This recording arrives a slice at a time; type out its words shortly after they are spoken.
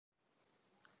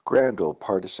Grand Old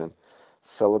Partisan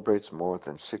celebrates more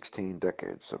than 16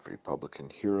 decades of Republican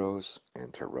heroes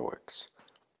and heroics.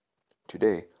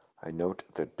 Today, I note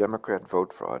that Democrat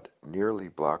vote fraud nearly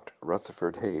blocked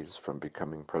Rutherford Hayes from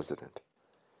becoming president.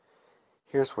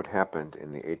 Here's what happened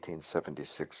in the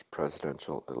 1876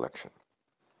 presidential election.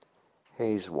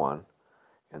 Hayes won,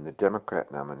 and the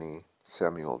Democrat nominee,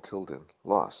 Samuel Tilden,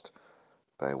 lost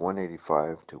by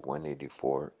 185 to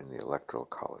 184 in the Electoral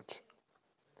College.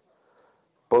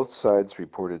 Both sides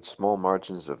reported small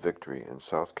margins of victory in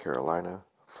South Carolina,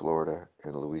 Florida,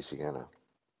 and Louisiana.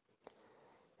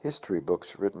 History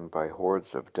books written by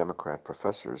hordes of Democrat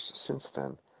professors since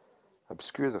then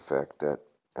obscure the fact that,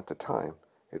 at the time,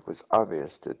 it was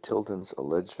obvious that Tilden's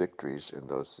alleged victories in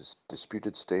those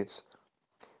disputed states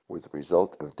were the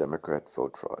result of Democrat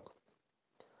vote fraud.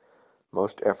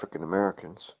 Most African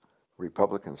Americans,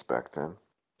 Republicans back then,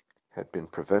 had been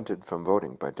prevented from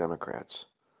voting by Democrats,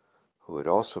 who had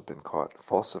also been caught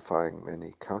falsifying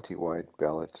many county-wide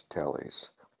ballot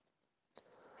tallies.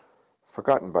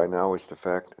 Forgotten by now is the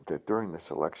fact that during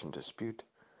this election dispute,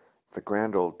 the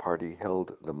Grand Old Party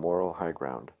held the moral high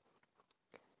ground.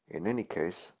 In any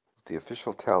case, the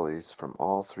official tallies from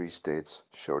all three states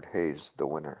showed Hayes the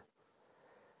winner.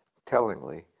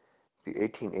 Tellingly, the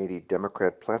 1880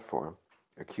 Democrat platform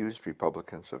accused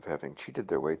Republicans of having cheated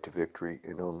their way to victory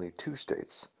in only two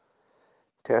states,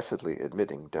 tacitly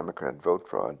admitting Democrat vote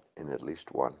fraud in at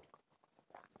least one.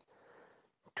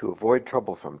 To avoid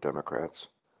trouble from Democrats,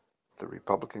 the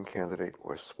Republican candidate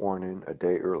was sworn in a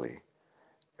day early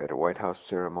at a White House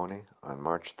ceremony on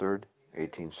March 3,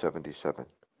 1877.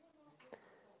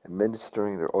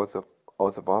 Administering the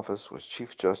oath of office was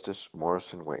Chief Justice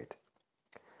Morrison Waite.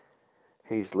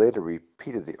 Hayes later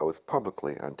repeated the oath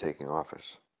publicly on taking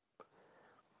office.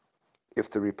 If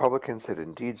the Republicans had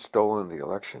indeed stolen the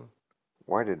election,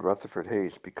 why did Rutherford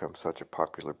Hayes become such a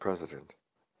popular president?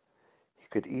 He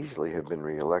could easily have been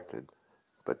reelected,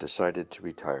 but decided to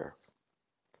retire.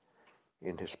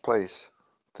 In his place,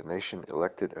 the nation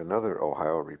elected another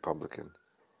Ohio Republican,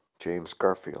 James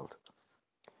Garfield.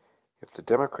 If the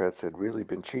Democrats had really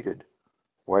been cheated,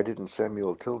 why didn't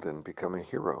Samuel Tilden become a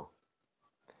hero?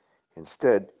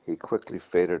 Instead, he quickly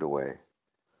faded away.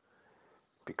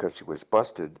 Because he was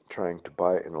busted trying to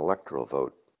buy an electoral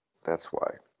vote, that's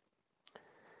why.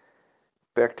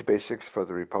 Back to basics for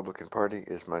the Republican Party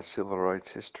is my civil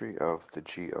rights history of the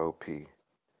GOP.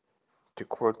 To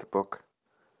quote the book,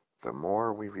 the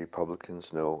more we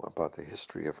Republicans know about the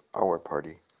history of our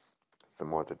party, the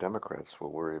more the Democrats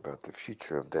will worry about the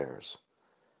future of theirs.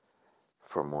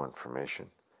 For more information,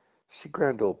 see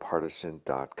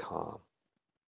grandoldpartisan.com.